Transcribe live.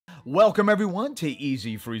Welcome everyone to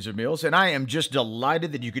Easy Freezer Meals, and I am just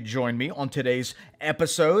delighted that you could join me on today's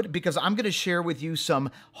episode because I'm going to share with you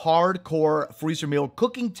some hardcore freezer meal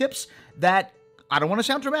cooking tips that, I don't want to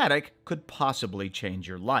sound dramatic, could possibly change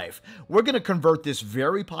your life. We're going to convert this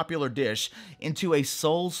very popular dish into a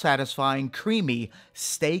soul-satisfying, creamy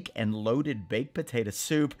steak and loaded baked potato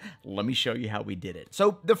soup. Let me show you how we did it.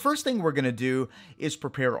 So the first thing we're going to do is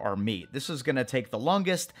prepare our meat. This is going to take the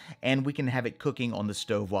longest, and we can have it cooking on the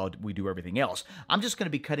stove while we do everything else. I'm just going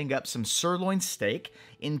to be cutting up some sirloin steak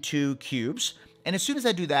into cubes. And as soon as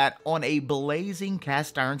I do that, on a blazing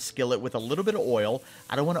cast iron skillet with a little bit of oil,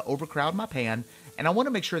 I don't want to overcrowd my pan, and I want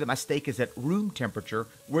to make sure that my steak is at room temperature.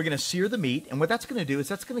 We're going to sear the meat, and what that's going to do is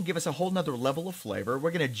that's going to give us a whole nother level of flavor.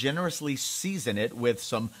 We're going to generously season it with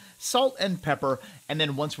some salt and pepper, and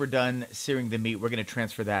then once we're done searing the meat, we're going to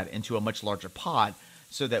transfer that into a much larger pot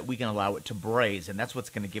so that we can allow it to braise, and that's what's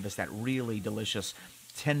going to give us that really delicious,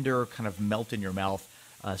 tender, kind of melt-in-your-mouth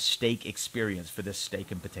steak experience for this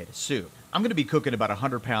steak and potato soup. I'm going to be cooking about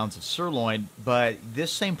 100 pounds of sirloin, but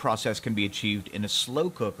this same process can be achieved in a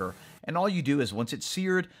slow cooker, and all you do is once it's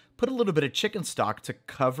seared, put a little bit of chicken stock to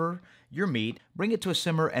cover your meat, bring it to a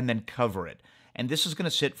simmer, and then cover it. And this is going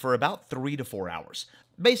to sit for about 3 to 4 hours.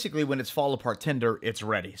 Basically, when it's fall apart tender, it's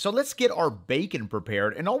ready. So let's get our bacon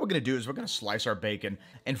prepared, and all we're going to do is we're going to slice our bacon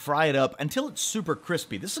and fry it up until it's super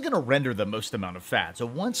crispy. This is going to render the most amount of fat. So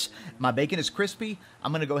once my bacon is crispy,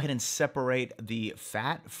 I'm going to go ahead and separate the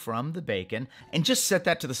fat from the bacon and just set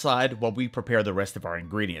that to the side while we prepare the rest of our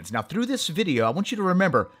ingredients. Now, through this video, I want you to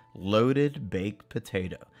remember loaded baked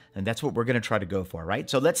potato. And that's what we're going to try to go for, right?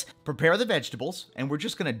 So let's prepare the vegetables, and we're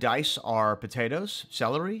just going to dice our potatoes,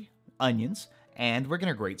 celery, onions, and we're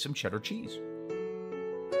going to grate some cheddar cheese.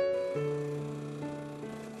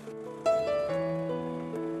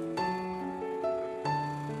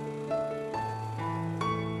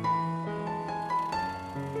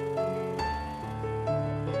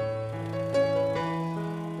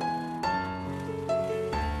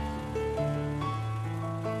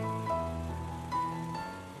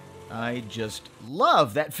 I just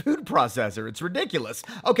love that food processor. It's ridiculous.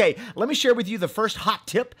 Okay, let me share with you the first hot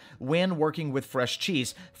tip when working with fresh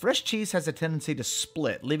cheese. Fresh cheese has a tendency to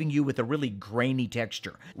split, leaving you with a really grainy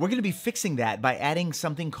texture. We're going to be fixing that by adding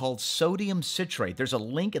something called sodium citrate. There's a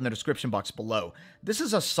link in the description box below. This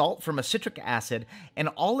is a salt from a citric acid, and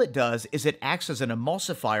all it does is it acts as an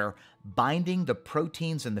emulsifier, binding the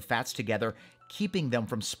proteins and the fats together, keeping them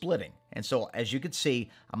from splitting. And so, as you can see,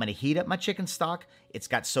 I'm going to heat up my chicken stock. It's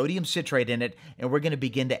got sodium citrate in it, and we're going to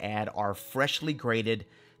begin to add our freshly grated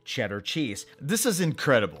cheddar cheese. This is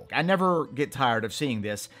incredible. I never get tired of seeing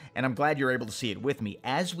this, and I'm glad you're able to see it with me.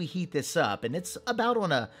 As we heat this up, and it's about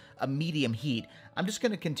on a medium heat, I'm just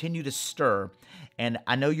going to continue to stir. And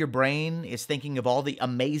I know your brain is thinking of all the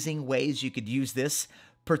amazing ways you could use this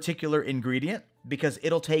particular ingredient, because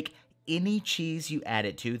it'll take any cheese you add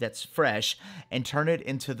it to that's fresh and turn it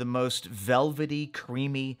into the most velvety,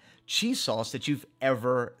 creamy cheese sauce that you've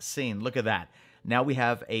ever seen. Look at that. Now we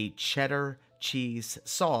have a cheddar cheese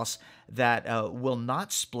sauce that will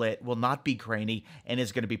not split, will not be grainy, and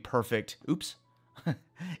is going to be perfect. Oops.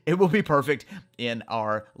 It will be perfect in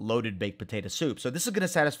our loaded baked potato soup. So this is going to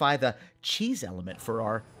satisfy the cheese element for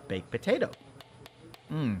our baked potato.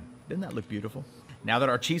 Didn't that look beautiful? Now that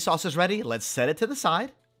our cheese sauce is ready, let's set it to the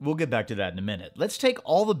side. We'll get back to that in a minute. Let's take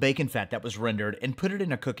all the bacon fat that was rendered and put it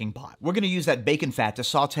in a cooking pot. We're going to use that bacon fat to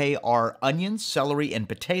saute our onions, celery, and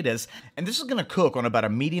potatoes, and this is going to cook on about a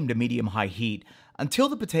medium to medium-high heat until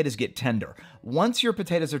the potatoes get tender. Once your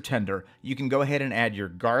potatoes are tender, you can go ahead and add your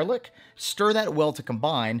garlic, stir that well to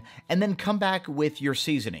combine, and then come back with your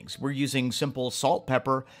seasonings. We're using simple salt,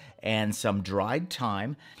 pepper, and some dried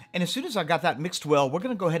thyme. And as soon as I got that mixed well, we're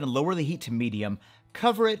going to go ahead and lower the heat to medium,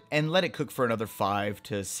 cover it, and let it cook for another 5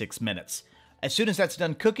 to 6 minutes. As soon as that's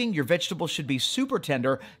done cooking, your vegetables should be super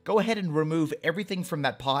tender. Go ahead and remove everything from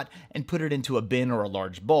that pot and put it into a bin or a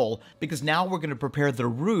large bowl, because now we're going to prepare the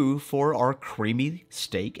roux for our creamy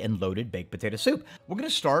steak and loaded baked potato soup. We're going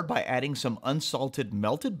to start by adding some unsalted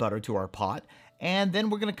melted butter to our pot, and then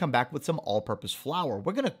we're going to come back with some all-purpose flour.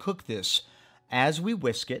 We're going to cook this as we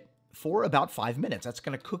whisk it for about 5 minutes. That's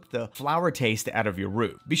going to cook the flour taste out of your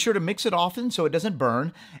roux. Be sure to mix it often so it doesn't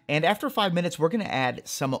burn. And after 5 minutes, we're going to add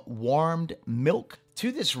some warmed milk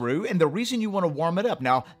to this roux. And the reason you want to warm it up,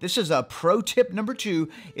 now this is a pro tip number 2,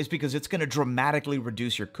 is because it's going to dramatically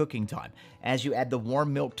reduce your cooking time. As you add the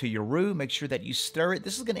warm milk to your roux, make sure that you stir it.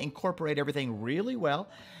 This is going to incorporate everything really well,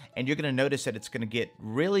 and you're going to notice that it's going to get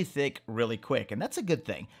really thick really quick, and that's a good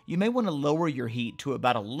thing. You may want to lower your heat to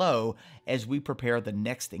about a low as we prepare the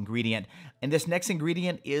next ingredient, and this next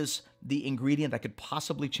ingredient is the ingredient that could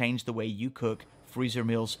possibly change the way you cook freezer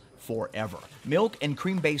meals forever. Milk and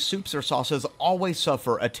cream-based soups or sauces always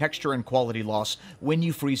suffer a texture and quality loss when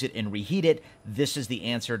you freeze it and reheat it. This is the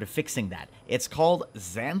answer to fixing that. It's called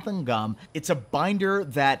xanthan gum. It's a binder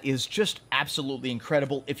that is just absolutely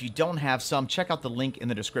incredible. If you don't have some, check out the link in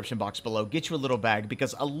the description box below. Get you a little bag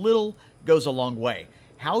because a little goes a long way.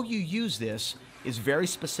 How you use this is very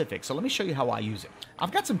specific, so let me show you how I use it.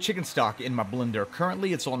 I've got some chicken stock in my blender.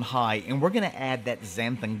 Currently it's on high, and we're gonna add that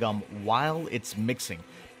xanthan gum while it's mixing.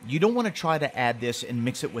 You don't wanna try to add this and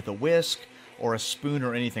mix it with a whisk or a spoon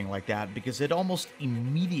or anything like that because it almost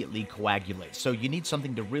immediately coagulates. So you need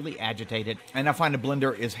something to really agitate it, and I find a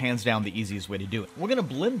blender is hands down the easiest way to do it. We're gonna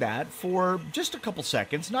blend that for just a couple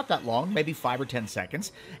seconds, not that long, maybe 5 or 10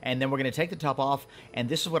 seconds, and then we're gonna take the top off, and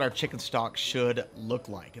this is what our chicken stock should look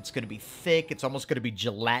like. It's gonna be thick, it's almost gonna be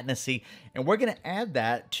gelatinousy, and we're gonna add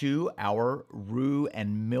that to our roux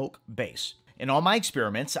and milk base. In all my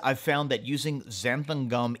experiments, I've found that using xanthan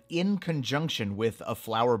gum in conjunction with a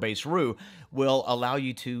flour-based roux will allow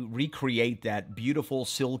you to recreate that beautiful,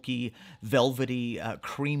 silky, velvety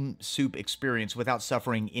cream soup experience without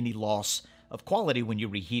suffering any loss of quality when you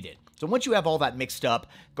reheat it. So once you have all that mixed up,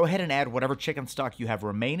 go ahead and add whatever chicken stock you have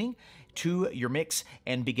remaining to your mix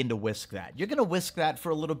and begin to whisk that. You're gonna whisk that for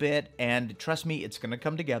a little bit, and trust me, it's gonna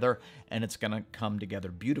come together, and it's gonna come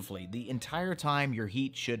together beautifully. The entire time, your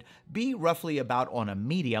heat should be roughly about on a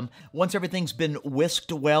medium. Once everything's been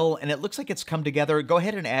whisked well and it looks like it's come together, go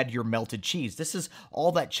ahead and add your melted cheese. This is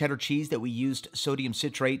all that cheddar cheese that we used sodium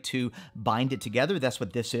citrate to bind it together. That's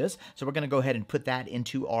what this is. So we're gonna go ahead and put that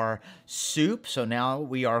into our soup. So now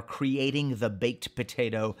we are creating the baked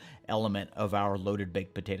potato element of our loaded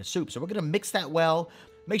baked potato soup. So we're gonna mix that well.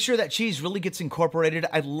 Make sure that cheese really gets incorporated.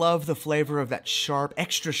 I love the flavor of that sharp,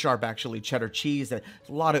 extra sharp actually, cheddar cheese. There's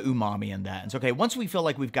a lot of umami in that. And so, okay, once we feel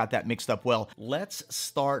like we've got that mixed up well, let's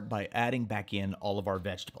start by adding back in all of our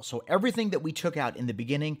vegetables. So everything that we took out in the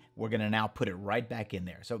beginning, we're gonna now put it right back in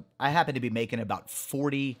there. So I happen to be making about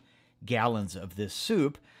 40 gallons of this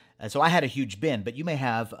soup. So I had a huge bin, but you may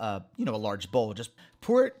have, a large bowl. Just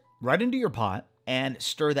pour it right into your pot and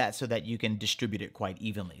stir that so that you can distribute it quite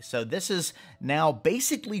evenly. So this is now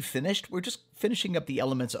basically finished. We're just finishing up the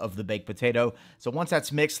elements of the baked potato. So once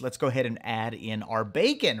that's mixed, let's go ahead and add in our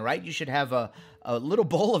bacon, right? You should have a little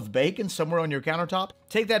bowl of bacon somewhere on your countertop.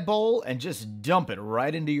 Take that bowl and just dump it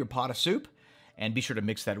right into your pot of soup. And be sure to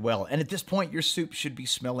mix that well. And at this point, your soup should be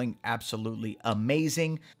smelling absolutely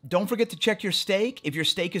amazing. Don't forget to check your steak. If your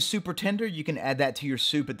steak is super tender, you can add that to your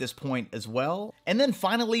soup at this point as well. And then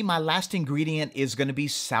finally, my last ingredient is gonna be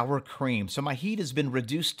sour cream. So my heat has been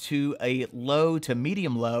reduced to a low to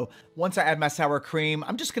medium low. Once I add my sour cream,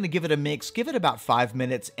 I'm just gonna give it a mix, give it about 5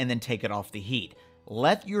 minutes, and then take it off the heat.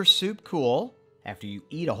 Let your soup cool, after you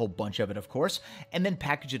eat a whole bunch of it, of course, and then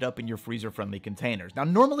package it up in your freezer-friendly containers. Now,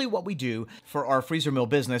 normally what we do for our freezer meal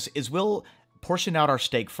business is we'll portion out our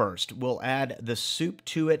steak first. We'll add the soup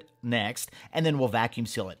to it next, and then we'll vacuum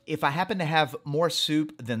seal it. If I happen to have more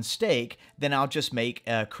soup than steak, then I'll just make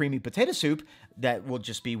a creamy potato soup that will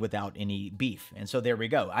just be without any beef. And so there we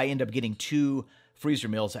go. I end up getting 2 freezer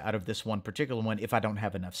meals out of this one particular one if I don't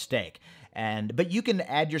have enough steak. But you can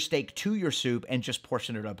add your steak to your soup and just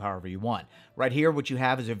portion it up however you want. Right here, what you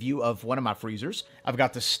have is a view of one of my freezers. I've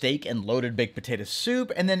got the steak and loaded baked potato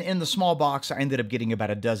soup, and then in the small box, I ended up getting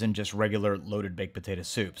about a dozen just regular loaded baked potato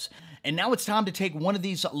soups. And now it's time to take one of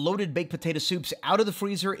these loaded baked potato soups out of the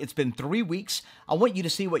freezer. It's been 3 weeks. I want you to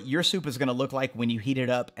see what your soup is gonna look like when you heat it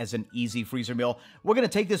up as an easy freezer meal. We're gonna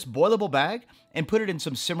take this boilable bag and put it in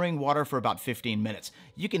some simmering water for about 15 minutes.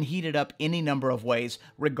 You can heat it up any number of ways.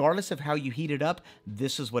 Regardless of how you heat it up,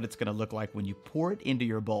 this is what it's gonna look like when you pour it into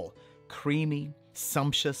your bowl. Creamy,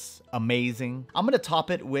 sumptuous, amazing. I'm gonna top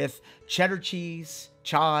it with cheddar cheese,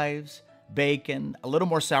 chives, bacon, a little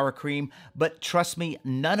more sour cream, but trust me,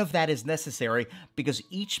 none of that is necessary because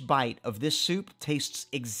each bite of this soup tastes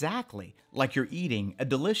exactly like you're eating a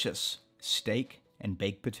delicious steak and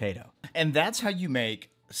baked potato. And that's how you make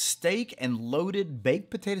steak and loaded baked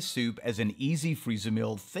potato soup as an easy freezer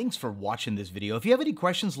meal. Thanks for watching this video. If you have any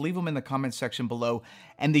questions, leave them in the comments section below.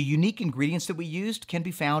 And the unique ingredients that we used can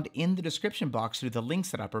be found in the description box through the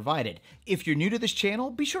links that I provided. If you're new to this channel,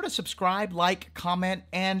 be sure to subscribe, like, comment,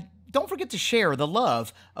 and don't forget to share the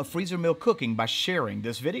love of freezer meal cooking by sharing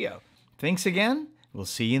this video. Thanks again. We'll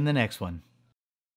see you in the next one.